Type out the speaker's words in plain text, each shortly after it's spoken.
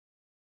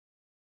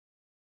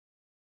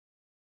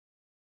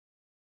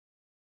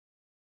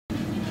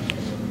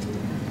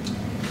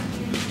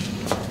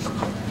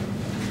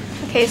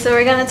Okay, so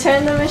we're gonna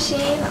turn the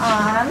machine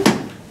on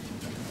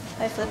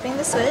by flipping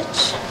the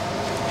switch.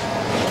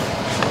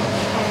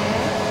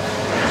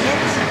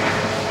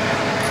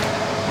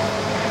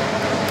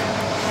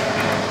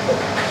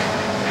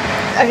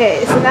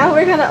 Okay, so now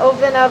we're gonna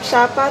open up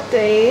Shopbot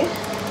 3,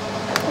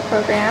 the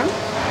program.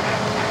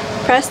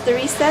 Press the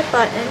reset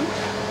button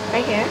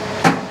right here.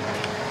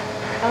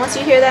 And once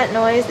you hear that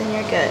noise, then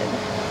you're good.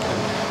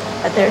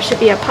 But there should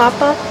be a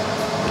pop-up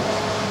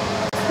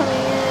coming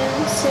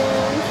in soon.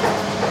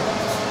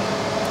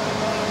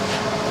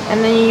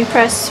 And then you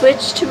press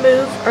switch to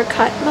move or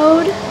cut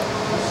mode.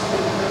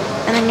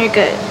 And then you're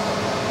good.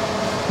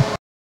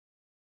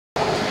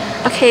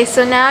 Okay,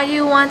 so now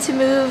you want to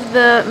move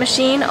the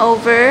machine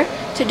over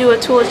to do a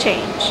tool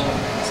change.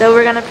 So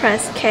we're gonna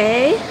press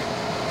K.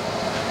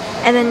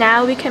 And then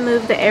now we can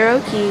move the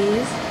arrow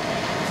keys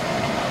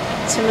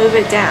to move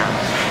it down.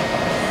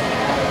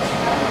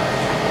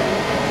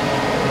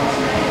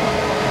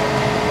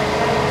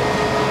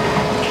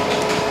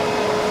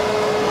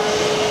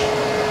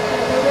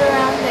 Move it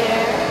around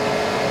there.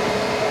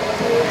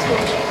 Do a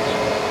tool change.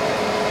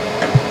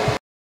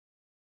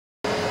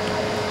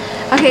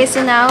 Okay,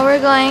 so now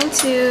we're going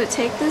to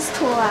take this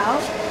tool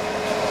out.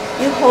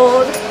 You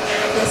hold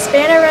the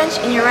spanner wrench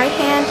in your right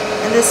hand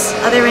and this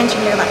other wrench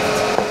in your left.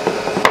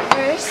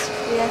 First,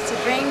 we have to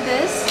bring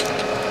this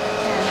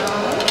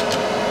down.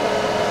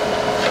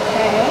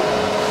 Okay.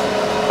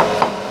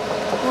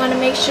 You want to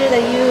make sure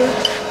that you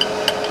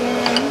get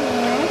in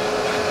here,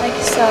 like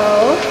so.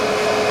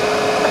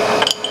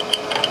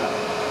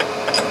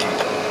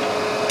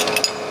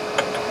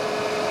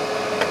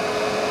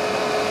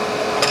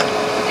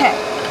 Okay.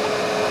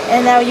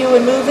 And now you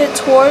would move it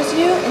towards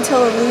you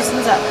until it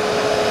loosens up.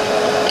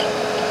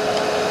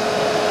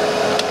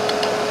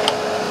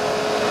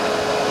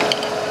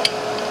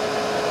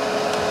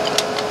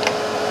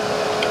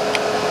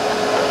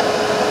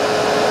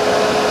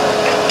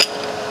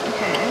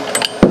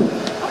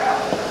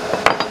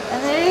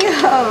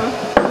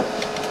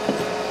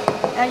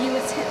 Now you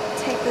would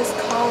take this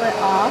collet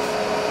off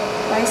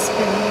by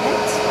spinning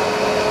it.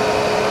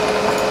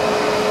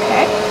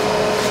 Okay.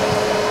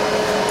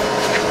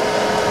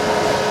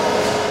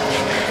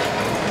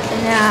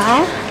 And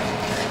now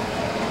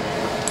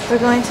we're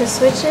going to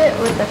switch it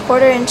with a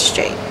 1/4 inch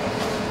straight.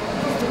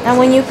 Now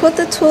when you put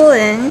the tool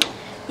in,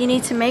 you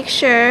need to make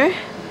sure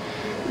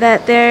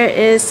that there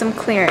is some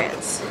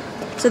clearance.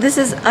 So this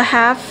is a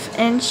 1/2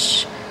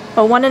 inch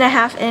or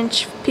 1.5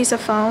 inch piece of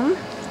foam.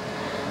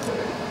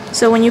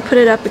 So when you put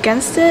it up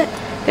against it,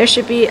 there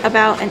should be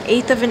about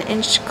 1/8 of an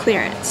inch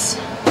clearance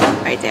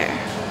right there.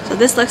 So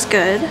this looks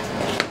good.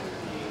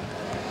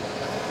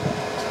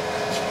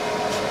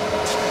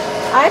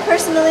 I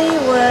personally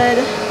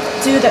would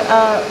do the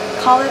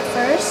collet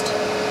first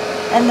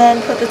and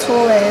then put the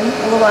tool in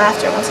a little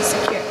after once it's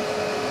secure.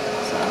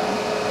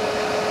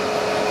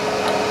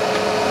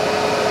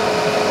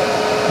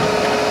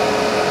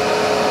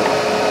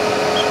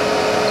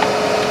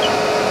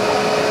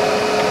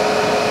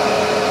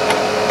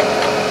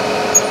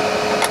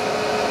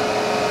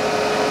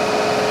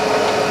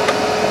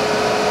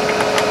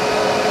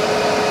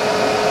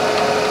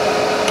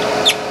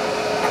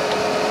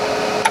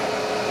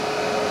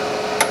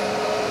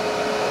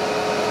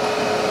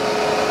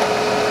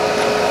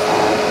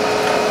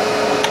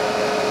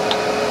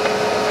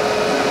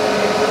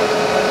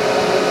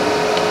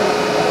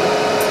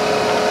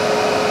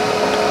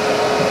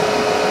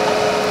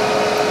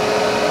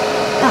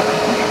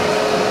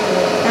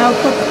 Now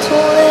put the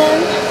tool in.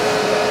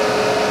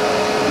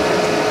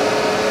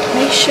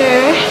 Make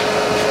sure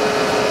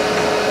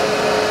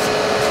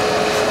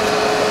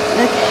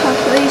the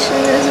calculation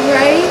is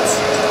right.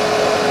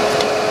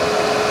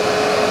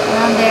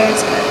 Around there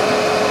is good.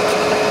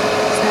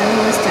 So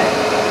now we'll start.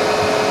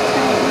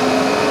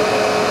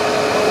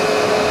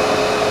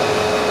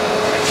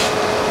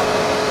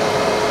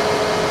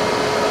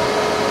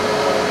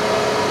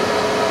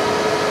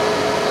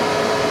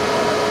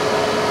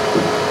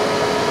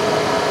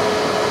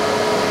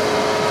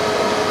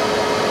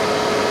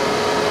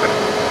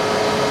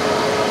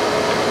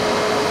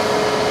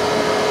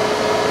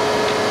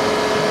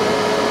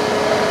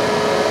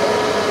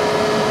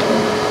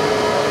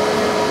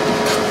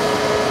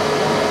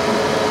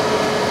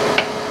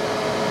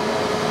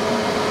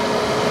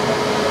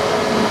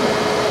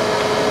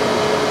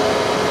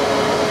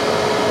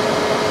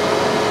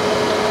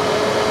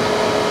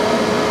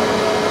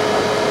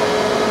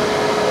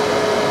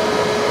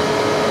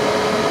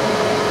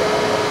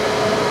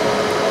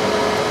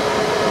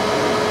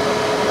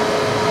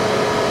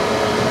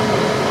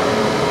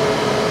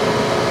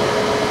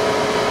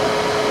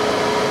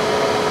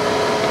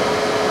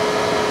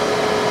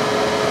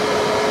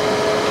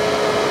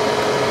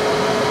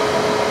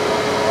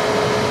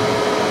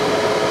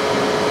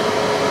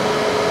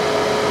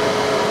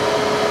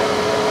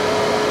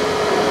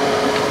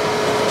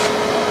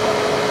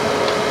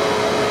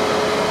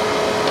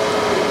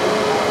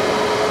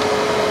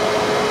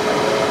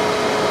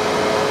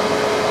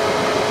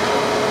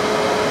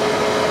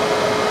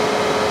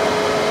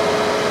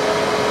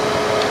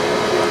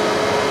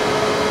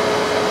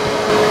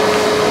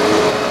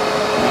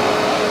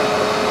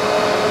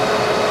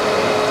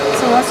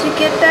 once you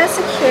get that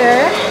secure,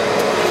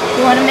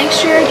 you want to make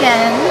sure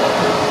again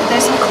that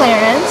there's some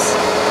clearance.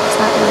 It's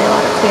not really a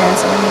lot of clearance,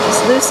 so let me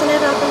just loosen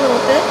it up a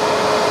little bit.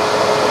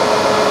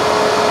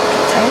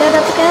 Tighten it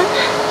up again.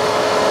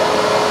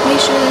 Make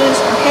sure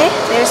there's, okay,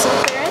 there's some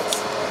clearance.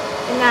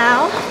 And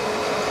now,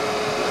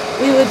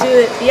 we will do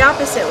it the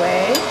opposite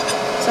way.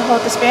 So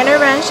hold the spanner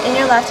wrench in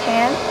your left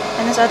hand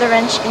and this other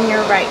wrench in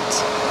your right.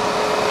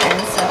 And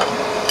so.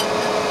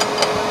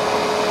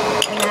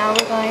 And now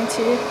we're going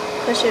to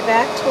push it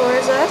back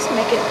towards us,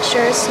 make it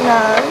sure it's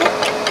snug.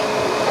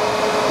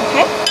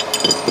 Okay?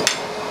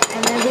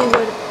 And then we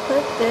would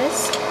put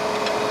this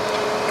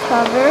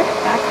cover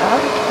back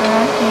up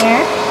around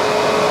here.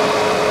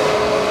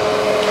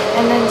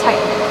 And then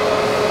tighten it.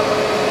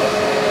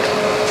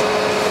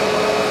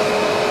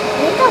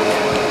 There you go.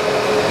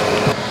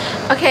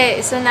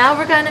 Okay, so now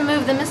we're going to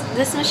move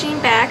this machine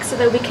back so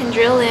that we can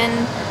drill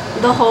in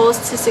the holes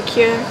to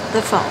secure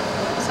the phone.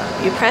 So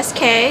you press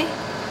K,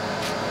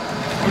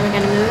 and we're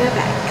going to move it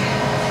back.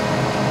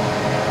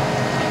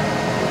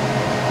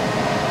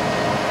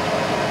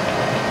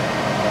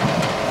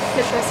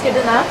 If that's good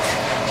enough.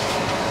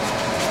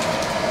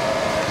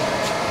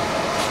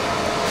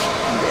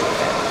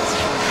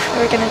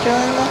 We're going to drill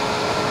in the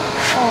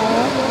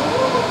hole.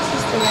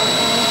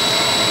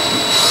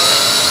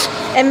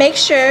 And make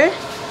sure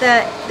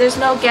that there's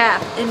no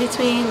gap in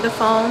between the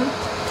foam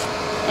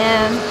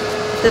and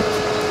the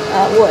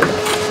wood.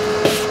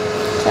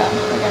 So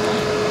we're going to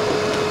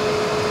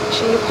make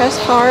sure you press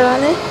hard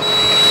on it.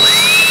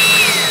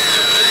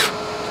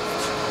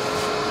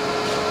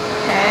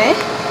 Okay.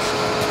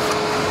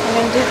 I'm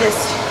going to do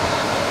this.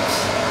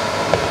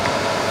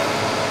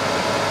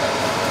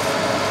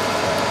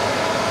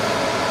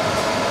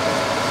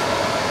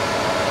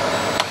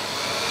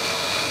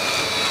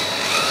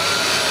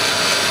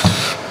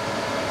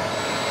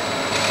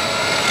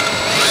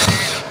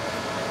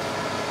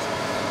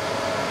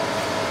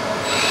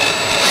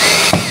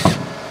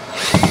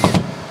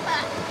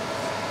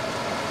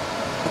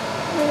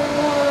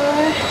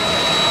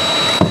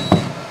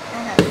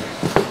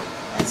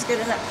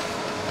 Good enough.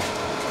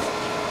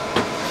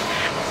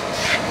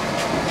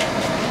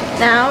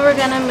 Now we're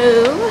gonna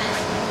move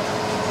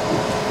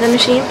the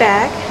machine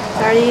back. It's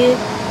already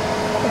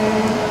in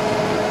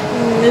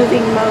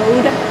moving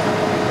mode.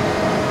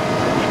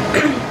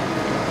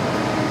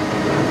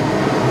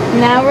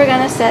 Now we're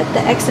gonna set the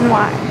X and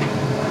Y.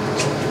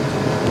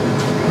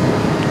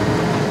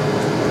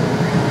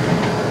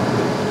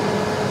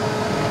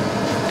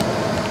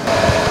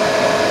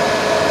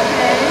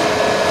 Okay.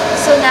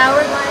 So now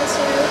we're going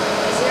to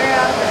zero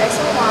out the X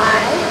and Y.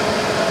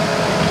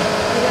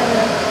 We're going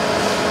to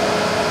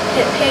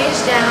hit page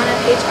down and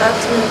page up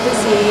to move the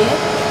Z.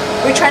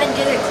 We're trying to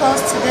get it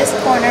close to this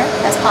corner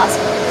as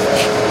possible.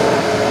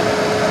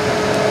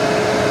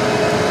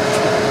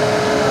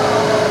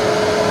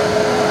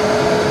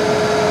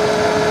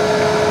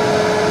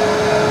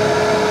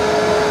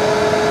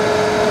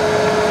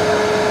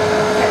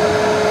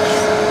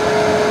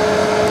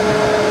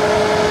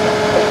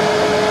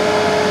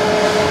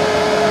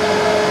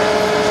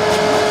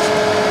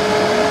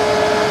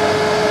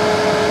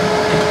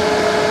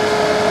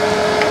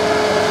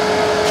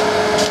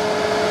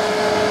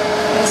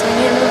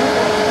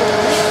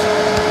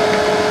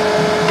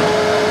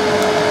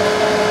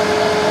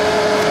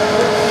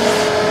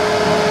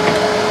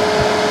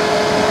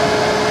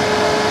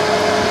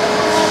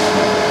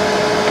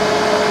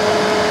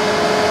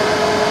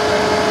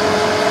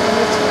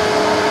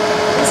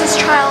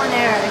 Trial and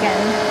error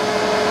again.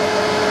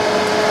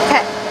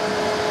 Okay,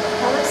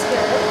 that looks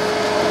good.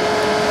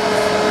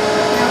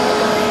 Now we're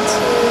going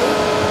to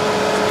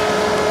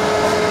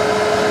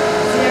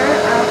zero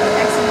out the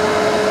X and Y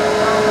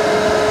on the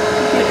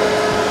computer.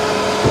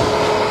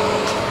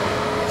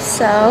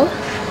 So,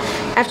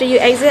 after you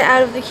exit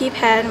out of the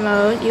keypad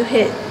mode, you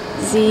hit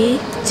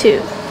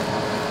Z2,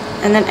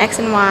 and then X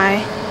and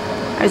Y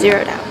are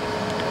zeroed out.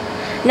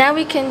 Now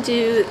we can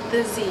do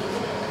the Z.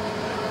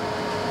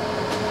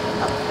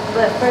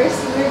 But first,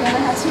 we're going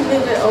to have to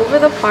move it over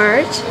the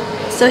part.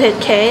 So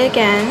hit K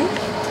again.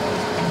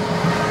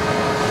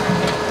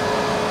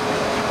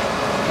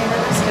 Okay, that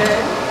looks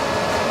good.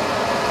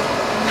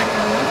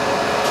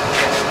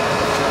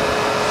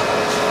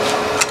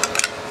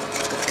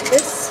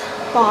 This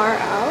bar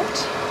out.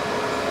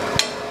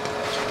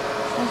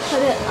 And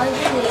put it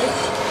underneath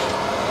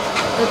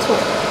the tool.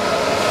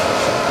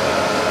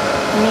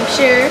 And make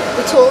sure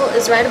the tool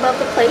is right above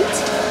the plate.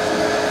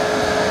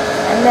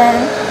 And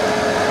then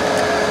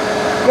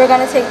we're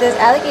going to take this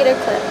alligator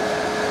clip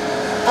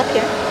up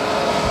here,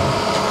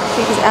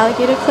 take this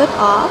alligator clip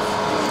off,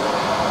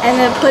 and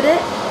then put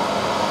it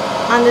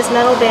on this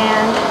metal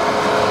band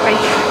right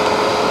here.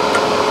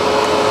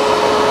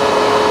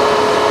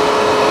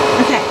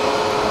 Okay,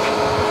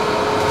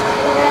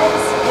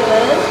 that's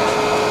good.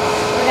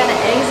 We're going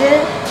to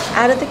exit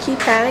out of the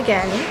keypad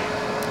again,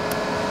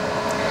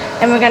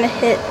 and we're going to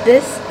hit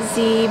this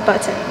Z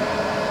button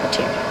right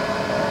here.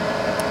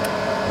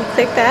 You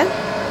click that.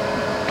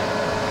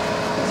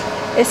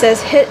 It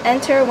says hit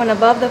enter when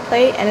above the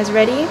plate and is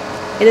ready.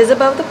 It is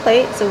above the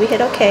plate, so we hit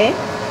OK.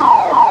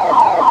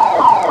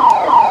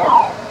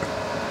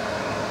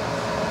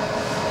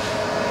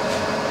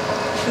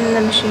 And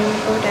the machine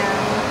will go down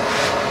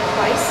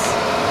twice.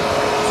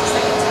 It's the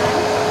second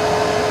time.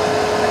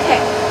 Okay,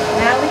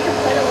 now we can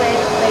put away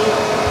the plate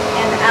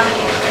and the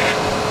alligator.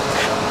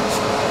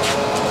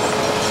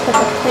 Put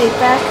the plate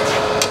back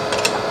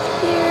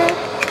here.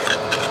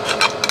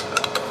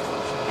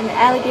 And the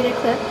alligator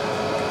clip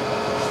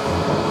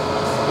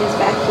is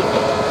back here.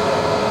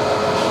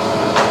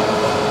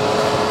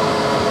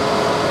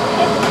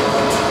 Okay,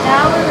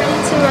 now we're ready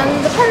to run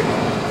the part.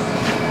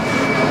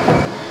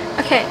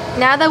 Okay,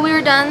 now that we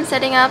were done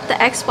setting up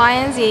the X, Y,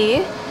 and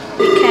Z,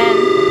 we can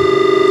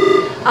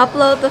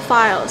upload the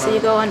file. So you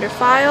go under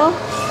File,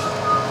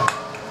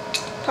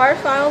 Part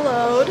File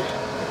Load,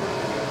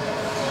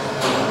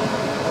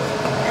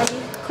 and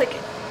you click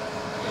it.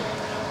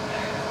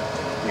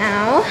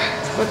 Now,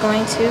 we're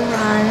going to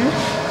run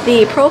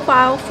the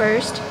profile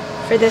first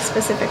for this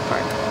specific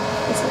part.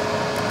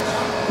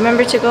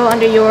 Remember to go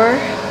under your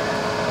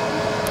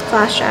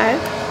flash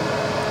drive,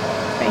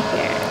 right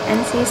here,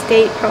 NC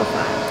State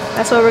Profile.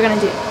 That's what we're going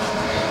to do.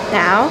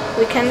 Now,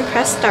 we can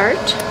press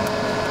start.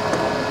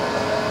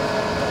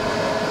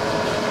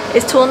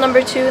 Is tool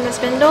number 2 in the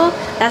spindle?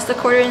 That's the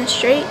 1/4 inch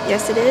straight.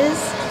 Yes, it is.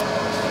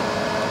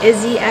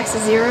 Is the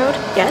axis zeroed?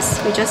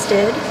 Yes, we just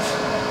did.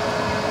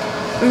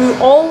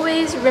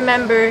 Always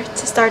remember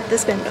to start the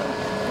spindle.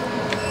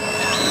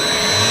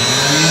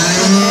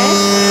 Okay.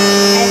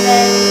 And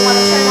then you want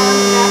to turn on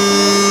the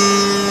vacuum.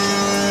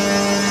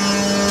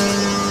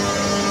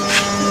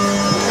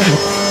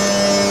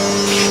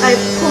 By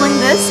pulling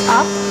this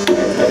up.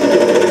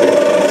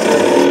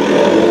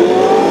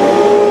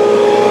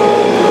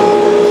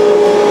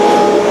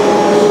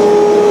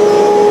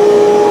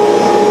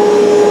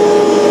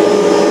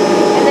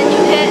 And then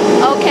you hit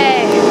OK.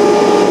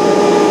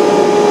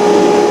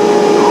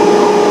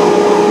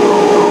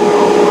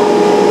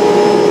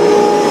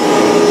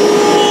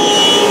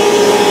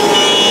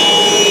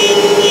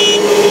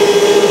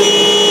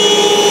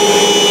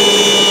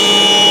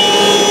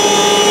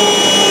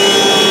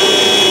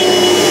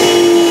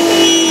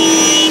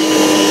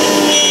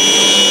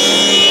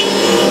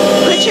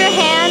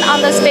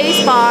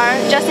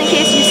 Just in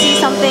case you see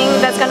something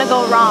that's gonna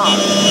go wrong.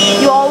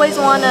 You always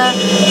want to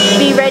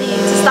be ready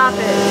to stop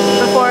it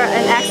before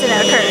an accident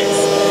occurs.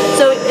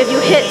 So if you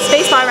hit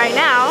spacebar right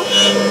now,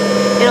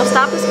 it'll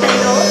stop the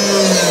spindle,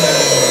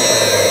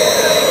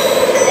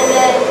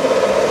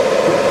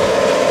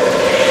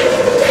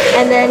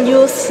 and then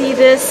you'll see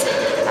this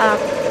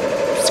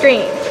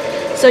screen.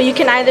 So you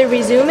can either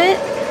resume it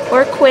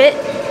or quit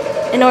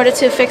in order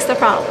to fix the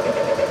problem.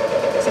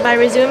 So by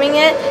resuming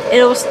it,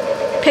 it'll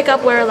pick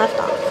up where it left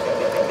off.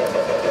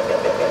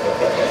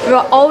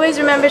 Always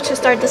remember to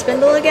start the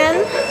spindle again,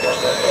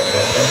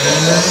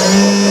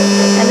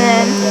 and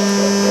then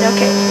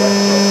okay.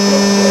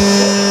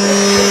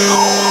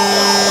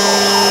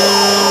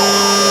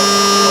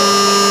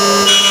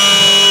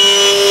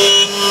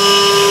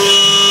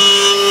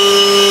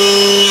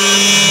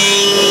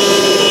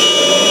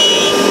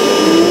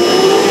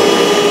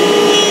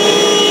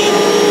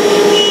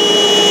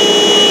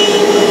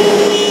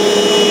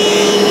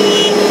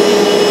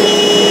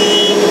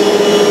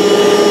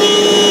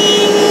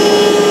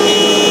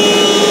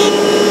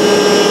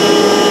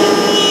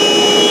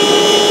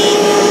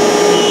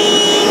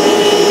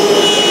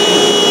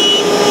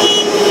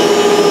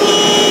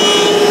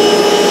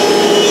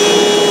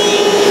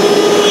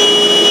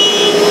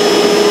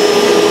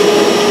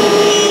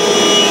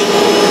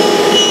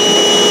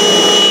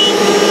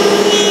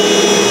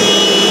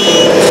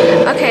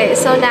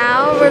 So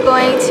now we're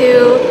going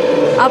to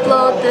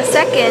upload the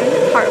second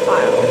part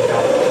file.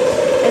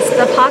 It's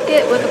the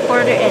pocket with a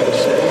 1/4 inch.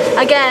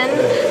 Again,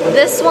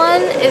 this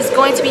one is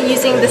going to be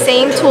using the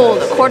same tool,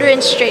 the 1/4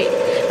 inch straight.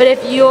 But if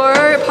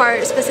your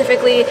part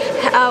specifically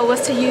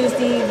was to use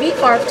the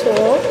V-carve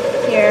tool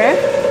here,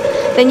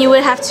 then you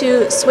would have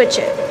to switch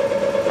it.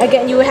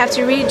 Again, you would have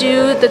to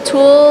redo the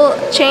tool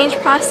change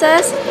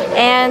process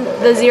and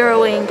the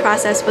zeroing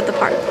process with the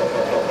part.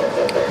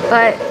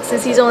 But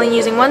since he's only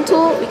using one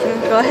tool, we can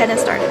go ahead and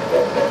start it.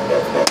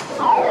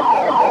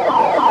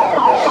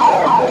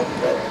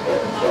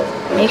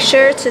 Make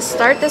sure to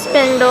start the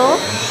spindle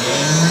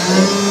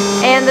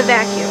and the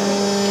vacuum.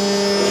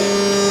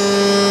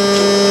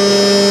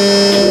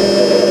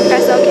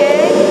 Press OK.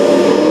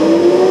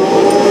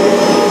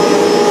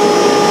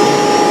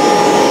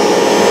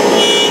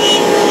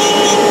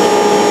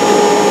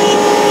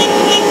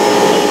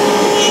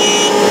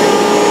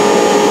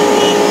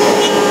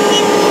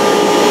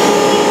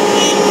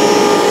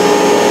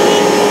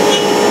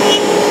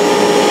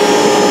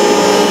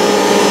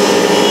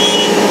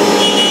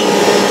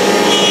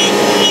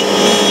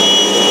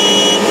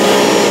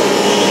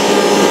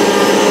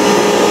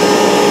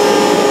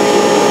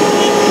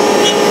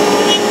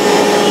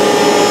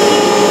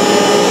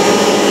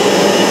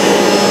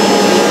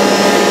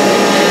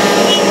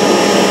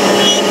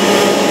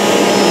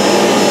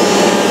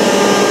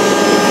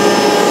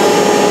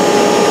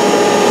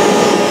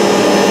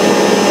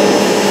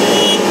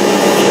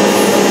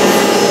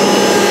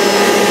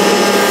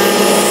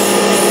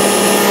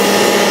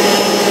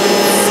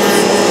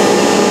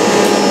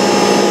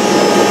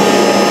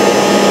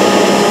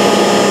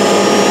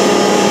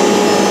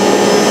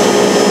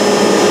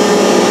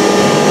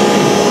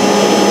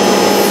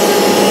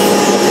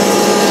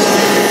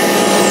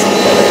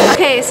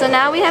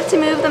 now we have to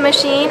move the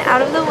machine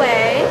out of the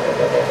way.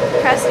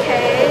 Press K,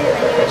 and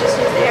then you would just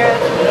use the arrow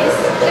keys.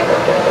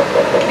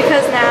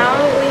 Because now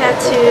we have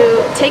to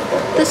take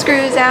the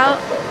screws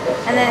out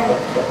and then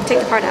take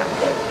the part out.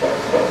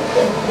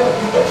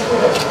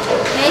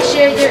 Make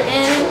sure you're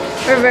in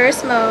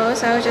reverse mode,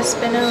 so I would just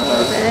spin it a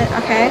little bit,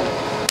 okay?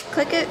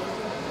 Click it.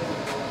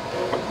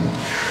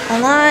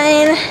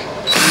 Align.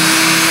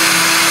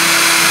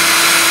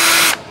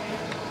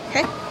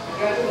 Okay.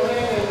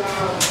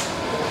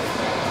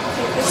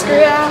 Take the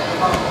screw out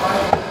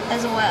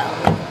as well.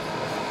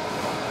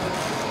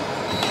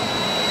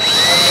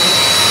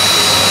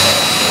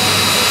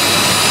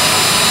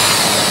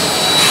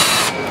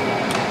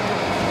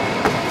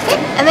 Okay,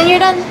 and then you're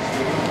done.